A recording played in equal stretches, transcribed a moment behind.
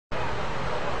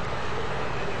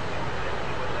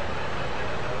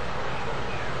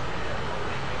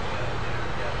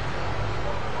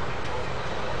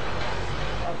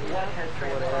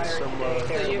So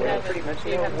you have pretty much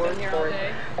no word for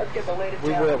it. Let's get the latest we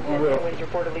will.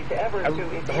 Reportedly to ever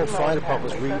The whole fire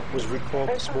department was recalled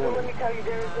this morning,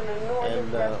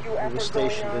 and we were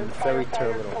stationed in the ferry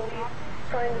terminal.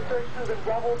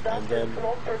 And then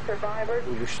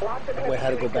we had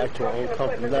to go back to our own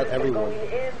company. Not everyone.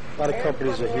 A lot of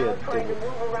companies are here. They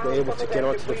were able to get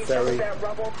onto the ferry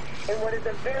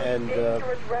and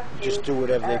just do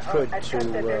whatever they could to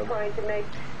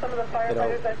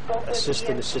assist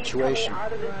in the situation.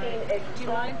 Do you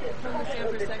mind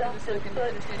pulling this down for a second so I can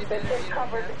understand you better?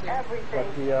 But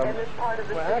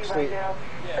well, actually,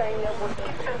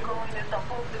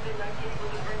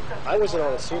 I wasn't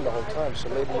on the scene the whole time, so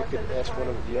maybe you could ask one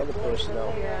of the other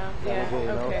personnel.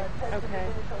 Okay.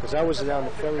 Because I was down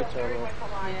the ferry terminal.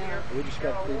 Yeah. We just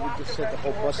sent a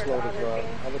whole busload of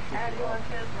other people out.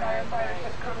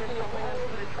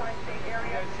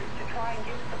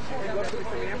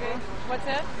 What's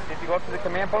that? If you go up to the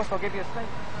command post, I'll give you a thing.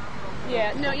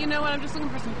 Yeah, no, you know what? I'm just looking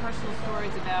for some personal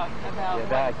stories about. Yeah,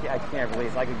 that I can't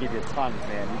release. I could give you tons,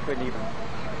 man. You couldn't even.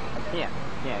 I can't.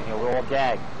 You know, we're all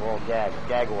gagged. We're all gagged.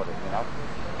 Gag order. You know.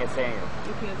 Can't say anything.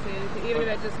 You can't say anything. Even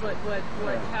about just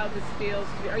how this feels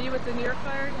to be. Are you with the New York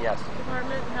Fire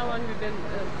Department? How long have you been?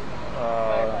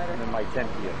 I'm in my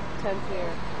 10th year. 10th year.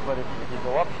 But if you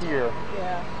go up here,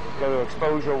 go to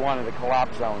exposure 1 in the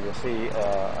collapse zone, you'll see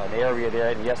an area there,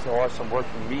 and yes, there are some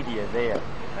working media there.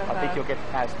 I think you'll get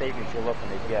the kind of statements you're looking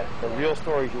to get. The real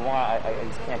stories you want, I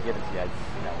just can't give it to you.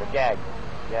 We're gagged.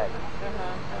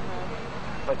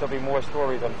 But there'll be more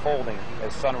stories unfolding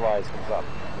as sunrise comes up.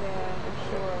 Yeah, for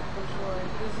sure.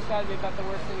 This has got to be about the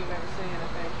worst thing you've ever seen, I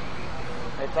think.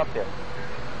 It's up there.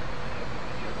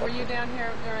 Were you down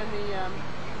here during the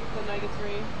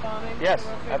 93 bombing? Yes,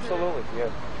 absolutely. Yeah.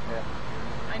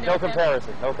 I know no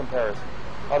comparison.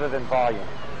 Other than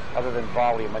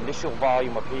volume, initial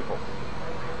volume of people.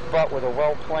 But with a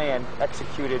well-planned,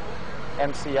 executed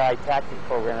MCI tactic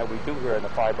program that we do here in the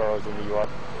 5 boroughs in New York,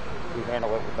 we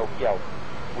handle it with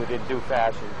within due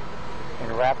fashion,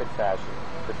 in rapid fashion,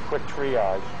 with quick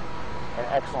triage and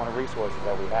excellent resources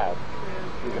that we have.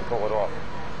 We can pull it off.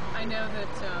 I know that,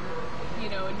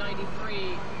 in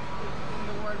 93,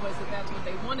 the word was that that's what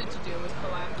they wanted to do, was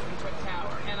collapse the Twin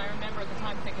Tower. And I remember at the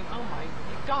time thinking, oh my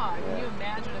God, can you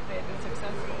imagine if they had been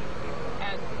successful?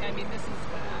 And, I mean, this is...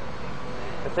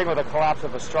 The thing with the collapse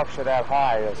of a structure that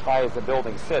high as the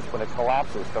building sits, when it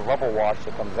collapses, the rubble wash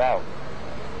that comes out.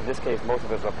 In this case, most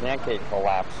of it is a pancake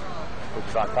collapse, which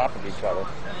is on top of each other.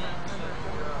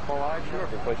 Well, I'm sure,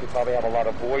 because you probably have a lot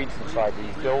of voids inside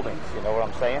these buildings, you know what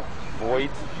I'm saying?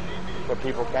 Voids where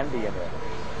people can be in there.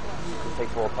 It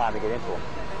takes a little time to get into them.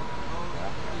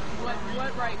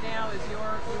 What right now is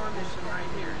your mission right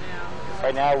here now?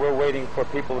 Right now, we're waiting for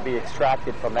people to be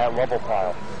extracted from that rubble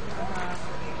pile.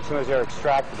 As soon as they're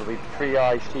extracted, they'll be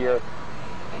triaged here,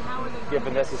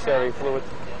 given necessary fluids.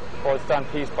 Well, it's done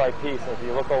piece by piece. If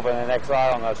you look over in the next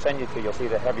aisle, and I'll send you to, you'll see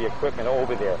the heavy equipment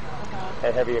over there.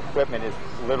 That heavy equipment is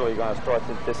literally going to start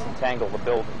to disentangle the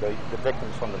building, the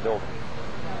victims from the building.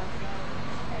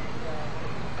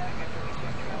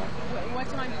 What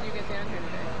time did you get down here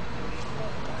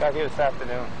today? Got here this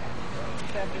afternoon.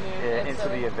 This afternoon? Yeah, into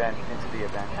the event.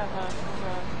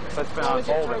 So it's been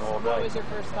unfolding all day. What was your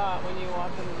first thought when you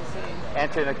walked into the scene?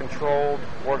 Enter in a controlled,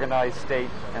 organized state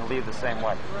and leave the same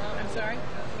way. I'm sorry?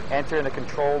 Enter in a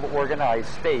controlled, organized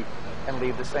state and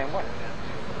leave the same way.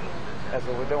 That's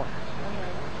what we're doing.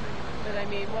 But I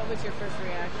mean, what was your first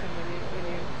reaction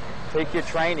when you... Take your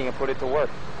training and put it to work.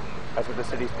 That's what the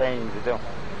city's paying you to do.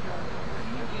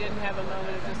 You didn't have a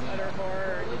moment of just utter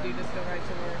horror, or did you just go right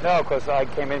to work? No, because I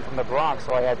came in from the Bronx,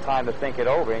 so I had time to think it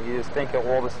over, and you just think of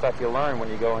all the stuff you learn when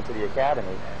you go into the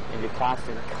academy, and you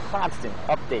constant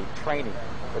update training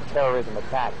for terrorism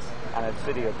attacks on a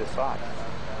city of this size.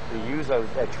 You use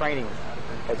that training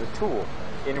as a tool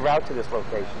en route to this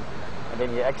location, and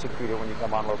then you execute it when you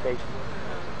come on location,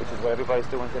 which is what everybody's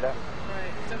doing today.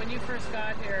 Right. So when you first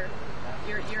got here,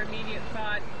 your immediate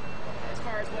thought as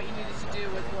far as what you needed to do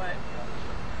was what?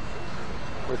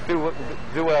 Was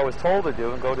do what I was told to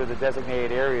do and go to the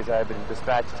designated areas I've been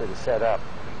dispatched to set up.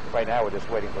 Right now we're just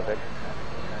waiting for victims.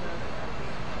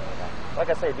 Like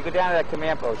I say, if you go down to that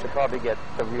command post, you'll probably get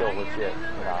the real legit.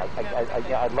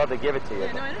 I'd love to give it to you.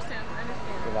 Yeah, no, I understand.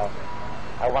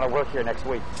 I want to work here next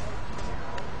week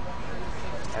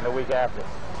and the week after.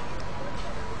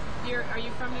 Are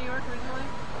you from New York originally?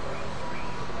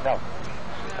 No.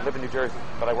 I live in New Jersey,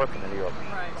 but I work in the New York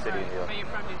City of New York. But you're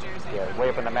from New Jersey. Yeah, way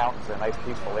up in the mountains, a nice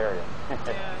peaceful area.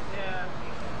 Yeah.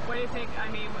 What do you think? I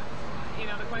mean,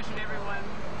 the question everyone,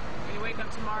 when you wake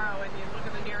up tomorrow and you look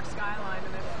at the New York skyline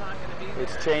and it's not going to be there.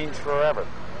 It's changed forever.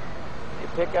 You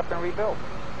pick up and rebuild.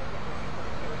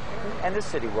 And this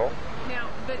city will. Now,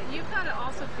 but you've got to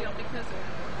also feel, because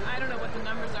I don't know what the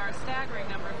numbers are, a staggering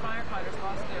number of firefighters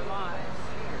lost their lives.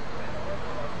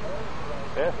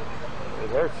 Yeah, it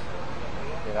hurts,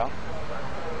 you know.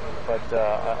 But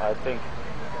I think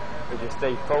if you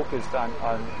stay focused on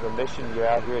the mission you're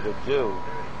out here to do,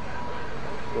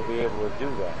 you'll be able to do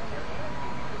that.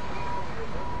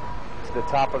 To the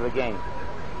top of the game.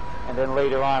 And then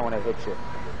later on when it hits you,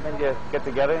 then you get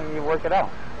together and you work it out.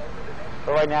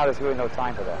 But right now there's really no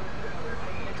time for that.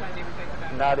 No time to even think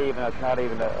about it. Not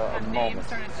even a Have moment. names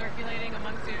started circulating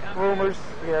amongst you? Rumors,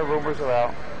 yeah, rumors are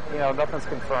out. You know, nothing's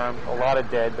confirmed. A lot are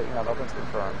dead, but you know, nothing's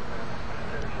confirmed.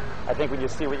 I think when you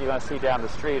see what you're going to see down the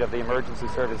street of the emergency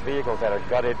service vehicles that are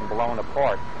gutted and blown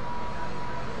apart,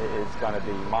 it's going to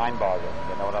be mind-boggling.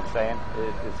 You know what I'm saying?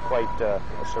 It's quite a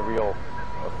surreal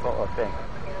thing.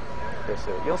 You'll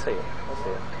see it. You'll see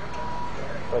it.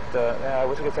 But I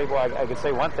wish I could say, well, I could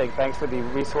say one thing. Thanks to the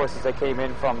resources that came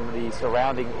in from the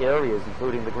surrounding areas,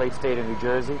 including the great state of New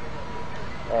Jersey,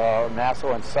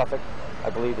 Nassau and Suffolk. I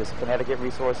believe there's Connecticut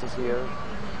resources here,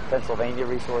 Pennsylvania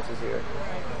resources here.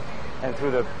 And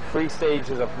through the 3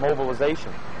 stages of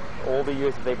mobilization, all the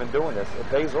years that they've been doing this, it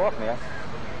pays off, man.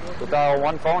 You dial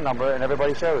one phone number and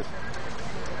everybody shows.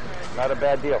 Not a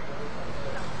bad deal.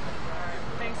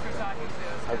 Thanks for talking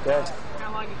to us. Okay.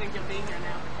 How long do you think you'll be here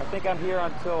now? I think I'm here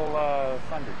until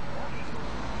Sunday.